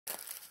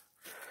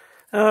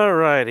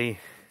Alrighty,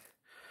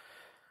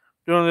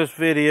 doing this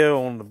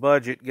video on the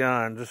budget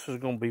guns. This is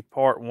going to be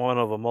part one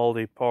of a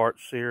multi-part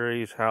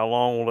series. How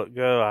long will it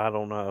go? I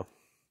don't know.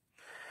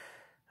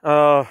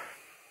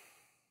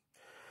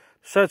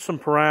 Set some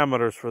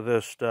parameters for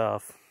this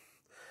stuff.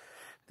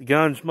 The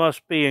guns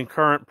must be in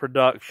current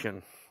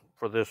production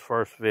for this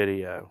first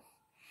video.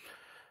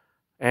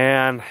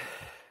 And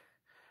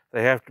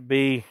they have to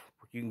be,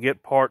 you can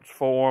get parts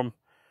for them,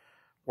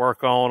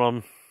 work on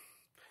them,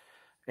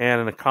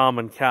 and in a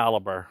common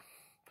caliber,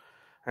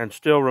 and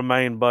still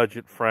remain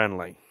budget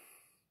friendly.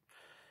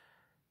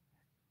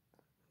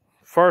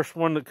 First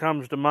one that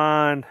comes to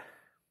mind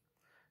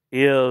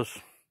is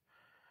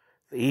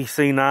the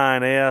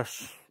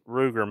EC9S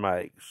Ruger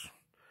makes.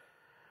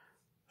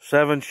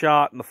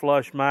 7-shot in the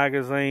flush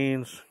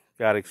magazines.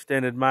 Got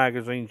extended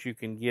magazines you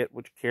can get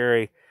which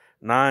carry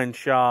 9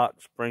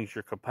 shots, brings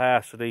your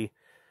capacity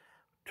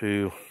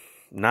to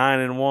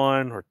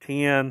 9-in-1 or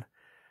 10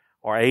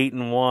 or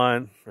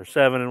 8-in-1 or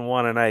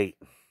 7-in-1 and 8.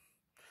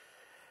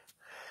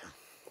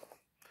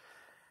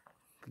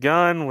 The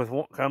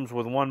gun comes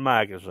with 1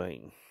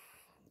 magazine.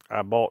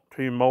 I bought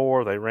 2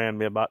 more. They ran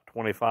me about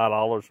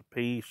 $25 a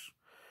piece.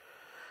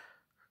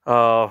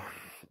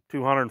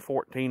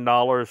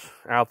 $214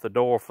 out the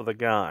door for the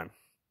gun.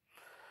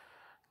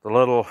 The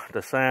little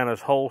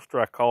DeSantis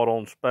holster I caught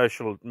on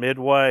special at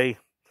Midway.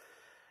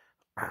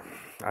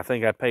 I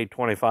think I paid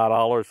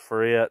 $25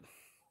 for it.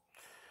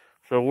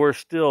 So we're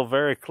still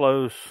very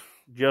close,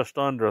 just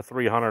under a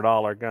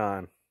 $300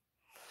 gun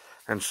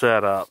and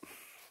setup.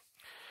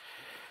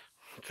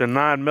 It's a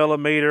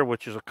 9mm,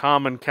 which is a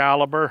common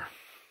caliber.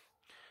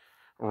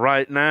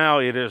 Right now,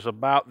 it is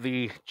about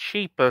the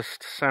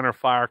cheapest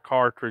centerfire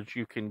cartridge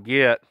you can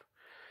get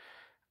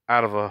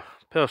out of a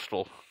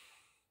pistol.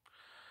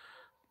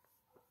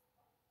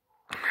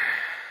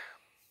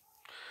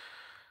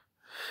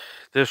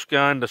 This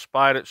gun,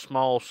 despite its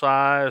small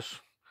size,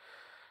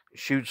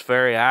 shoots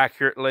very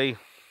accurately.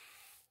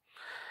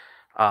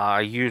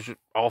 I use it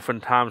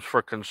oftentimes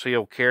for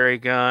concealed carry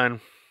gun.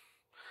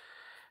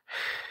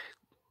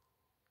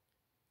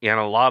 In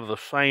a lot of the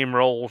same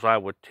roles I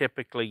would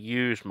typically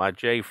use my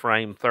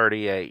J-frame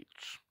 38s.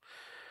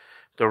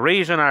 The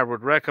reason I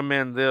would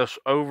recommend this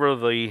over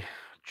the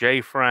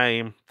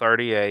J-frame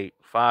 38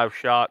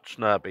 5-shot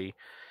snubby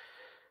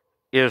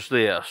is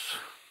this: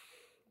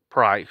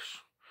 price.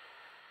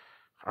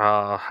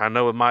 I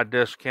know with my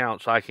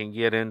discounts I can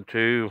get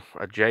into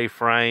a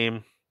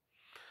J-frame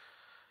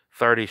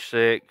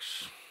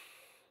 36,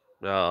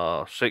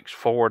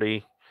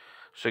 640,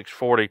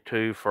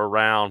 642 for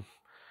around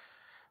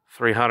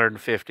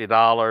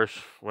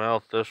 $350.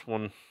 Well, this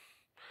one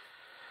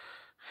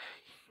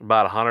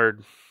about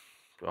 $100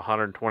 to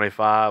 $125,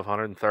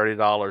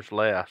 $130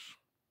 less.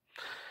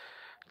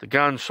 The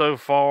gun so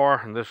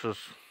far, and this is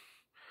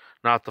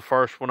not the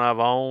first one I've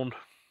owned,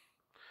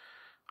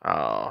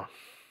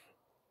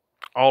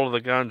 all of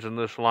the guns in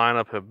this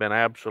lineup have been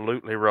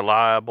absolutely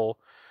reliable,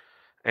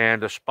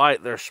 and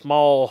despite their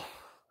small,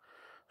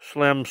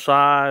 slim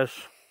size,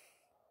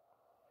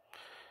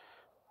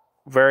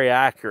 very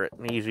accurate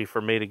and easy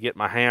for me to get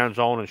my hands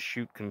on and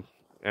shoot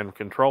and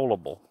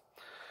controllable.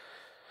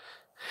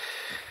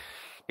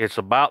 It's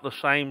about the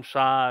same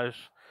size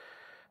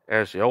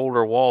as the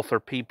older Walther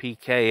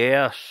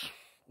PPKS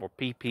or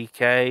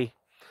PPK,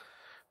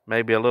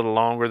 maybe a little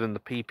longer than the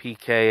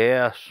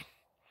PPKS,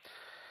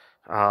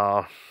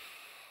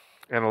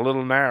 and a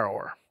little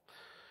narrower,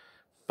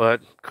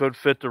 but could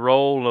fit the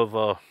role of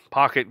a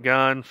pocket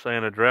gun, say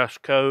in a dress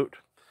coat.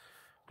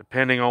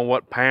 Depending on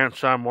what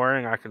pants I'm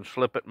wearing, I can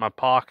slip it in my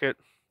pocket,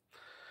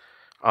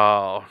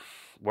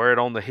 wear it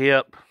on the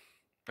hip,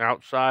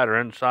 outside or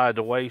inside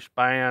the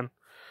waistband.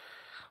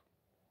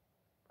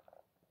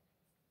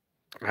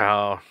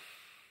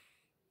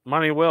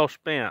 Money well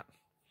spent.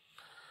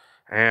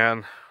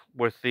 And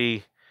with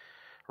the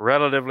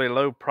relatively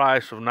low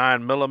price of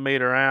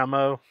 9mm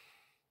ammo,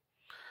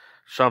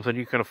 something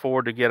you can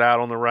afford to get out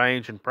on the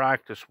range and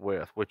practice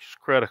with, which is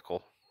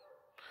critical.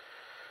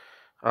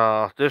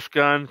 This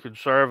gun could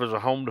serve as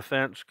a home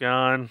defense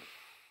gun,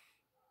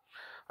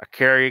 a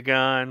carry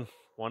gun,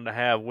 one to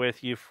have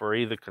with you for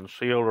either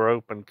concealed or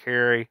open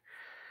carry.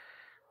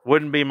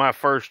 Wouldn't be my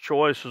first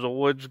choice as a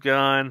woods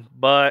gun,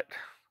 but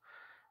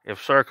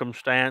if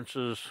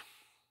circumstances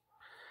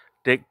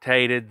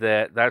dictated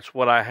that that's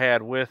what I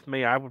had with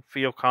me, I would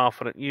feel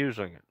confident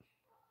using it.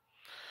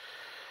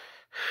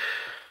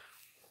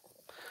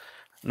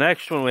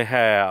 Next one we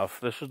have,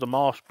 this is the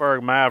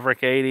Mossberg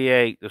Maverick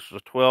 88. This is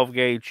a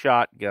 12-gauge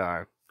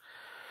shotgun.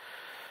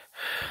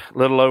 A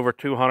little over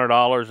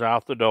 $200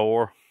 out the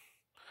door.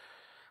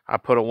 I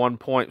put a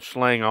 1-point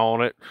sling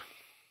on it.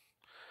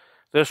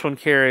 This one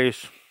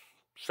carries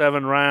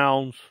 7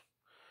 rounds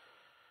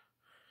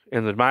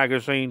in the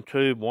magazine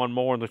tube, 1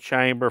 more in the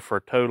chamber, for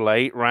a total of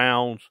 8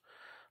 rounds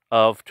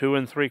of 2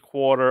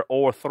 3/4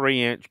 or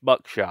 3-inch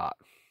buckshot,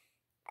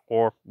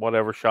 or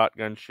whatever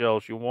shotgun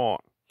shells you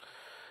want.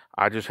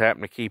 I just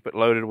happen to keep it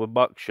loaded with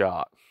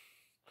buckshot.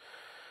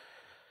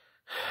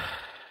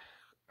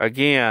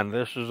 Again,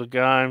 this is a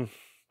gun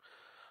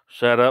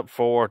set up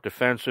for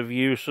defensive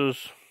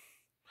uses,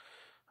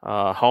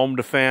 home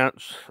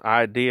defense,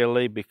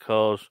 ideally,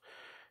 because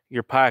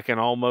you're packing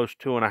almost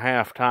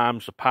 2.5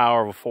 times the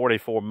power of a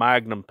 .44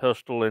 Magnum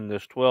pistol in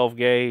this 12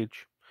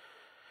 gauge.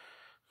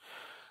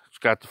 It's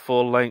got the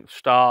full length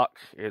stock.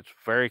 It's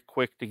very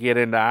quick to get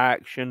into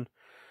action.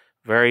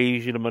 Very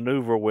easy to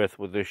maneuver with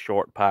this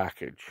short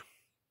package.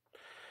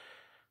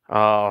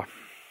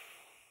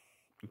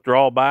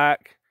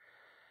 Drawback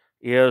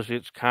is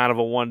it's kind of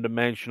a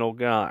one-dimensional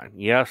gun.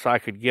 Yes, I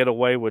could get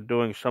away with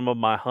doing some of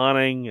my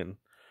hunting and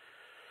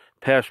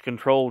pest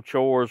control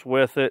chores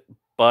with it,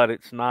 but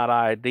it's not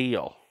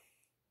ideal.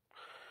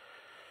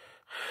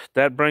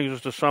 That brings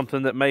us to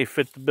something that may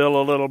fit the bill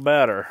a little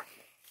better.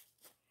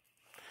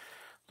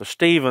 The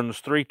Stevens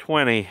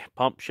 320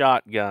 pump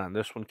shotgun.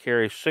 This one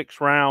carries 6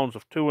 rounds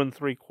of 2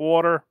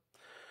 3/4,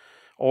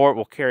 or it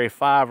will carry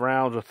 5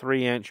 rounds of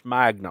 3-inch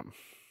Magnum.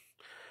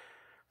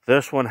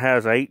 This one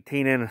has an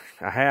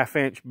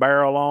 18.5-inch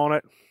barrel on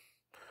it,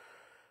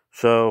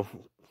 so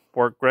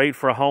worked great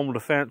for a home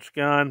defense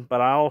gun.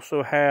 But I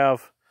also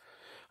have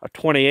a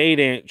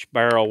 28-inch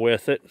barrel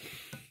with it,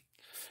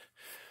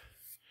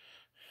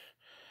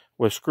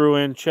 with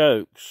screw-in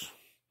chokes.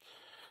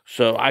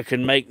 So I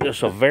can make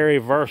this a very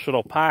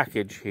versatile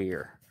package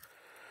here.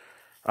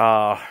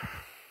 I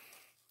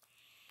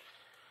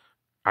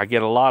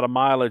get a lot of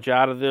mileage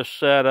out of this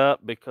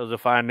setup because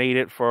if I need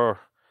it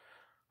for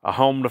a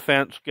home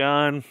defense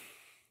gun,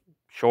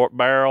 short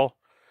barrel,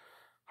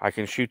 I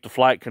can shoot the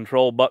flight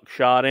control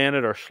buckshot in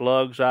it or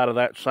slugs out of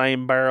that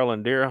same barrel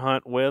and deer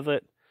hunt with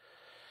it.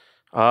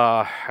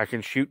 I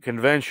can shoot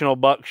conventional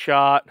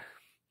buckshot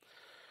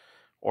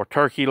or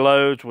turkey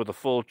loads with a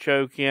full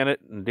choke in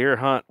it and deer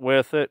hunt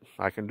with it.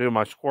 I can do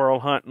my squirrel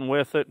hunting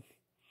with it.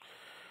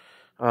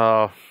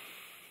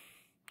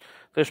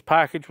 This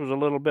package was a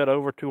little bit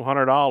over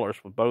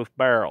 $200 with both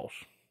barrels.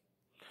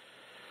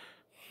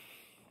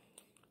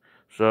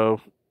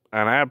 So,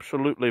 an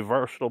absolutely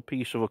versatile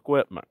piece of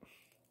equipment.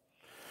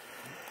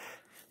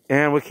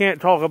 And we can't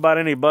talk about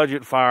any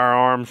budget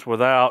firearms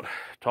without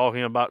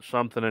talking about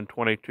something in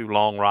 .22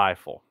 long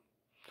rifle.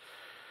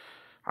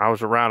 I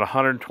was around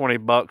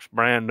 $120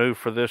 brand new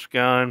for this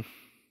gun.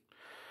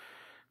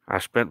 I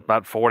spent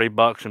about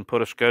 $40 and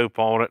put a scope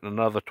on it, and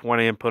another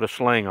 $20 and put a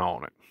sling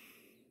on it.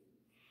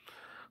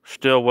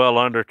 Still well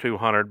under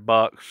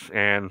 $200,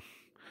 and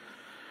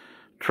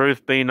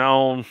truth be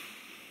known,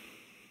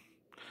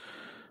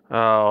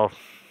 I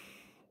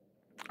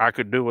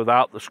could do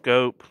without the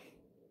scope.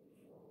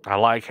 I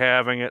like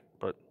having it,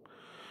 but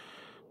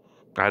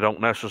I don't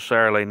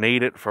necessarily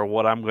need it for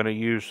what I'm going to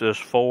use this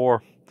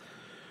for.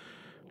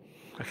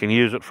 I can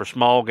use it for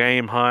small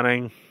game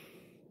hunting,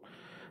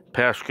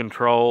 pest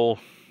control,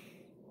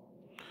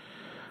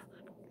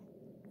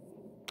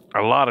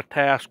 a lot of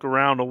tasks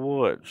around the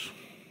woods.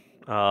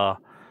 Would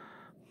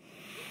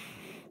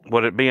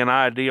it be an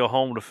ideal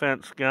home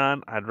defense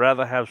gun? I'd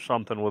rather have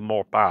something with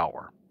more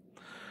power.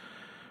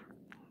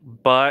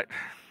 But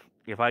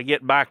if I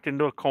get backed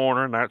into a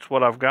corner and that's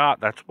what I've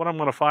got, that's what I'm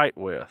going to fight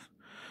with.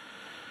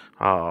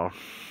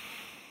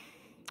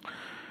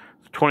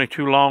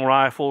 22 long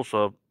rifle's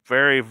a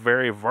very,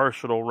 very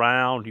versatile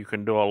round. You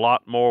can do a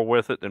lot more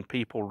with it than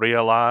people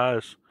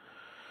realize.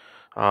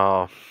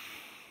 And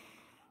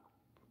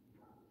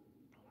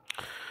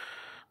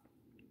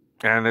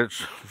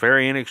it's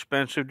very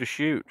inexpensive to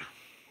shoot.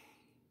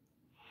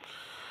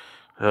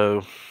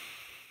 So,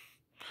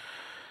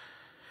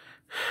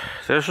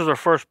 this is our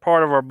first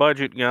part of our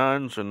budget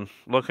guns and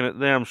looking at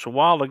them. So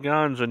while the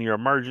guns in your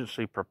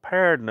emergency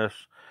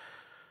preparedness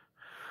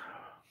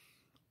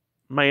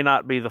may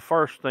not be the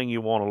first thing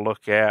you want to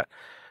look at,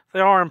 they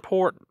are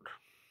important.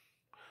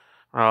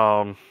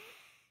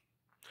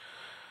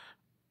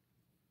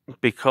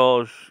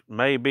 Because it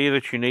may be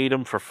that you need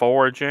them for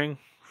foraging,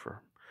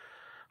 for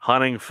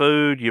hunting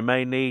food. You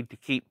may need to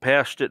keep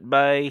pests at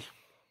bay.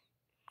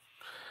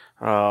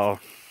 You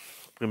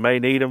may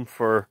need them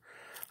for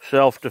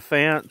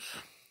self-defense.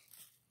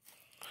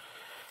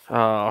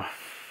 And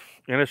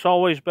it's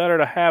always better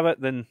to have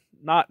it than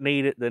not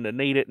need it than to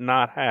need it and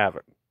not have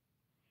it.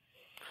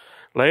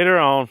 Later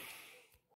on,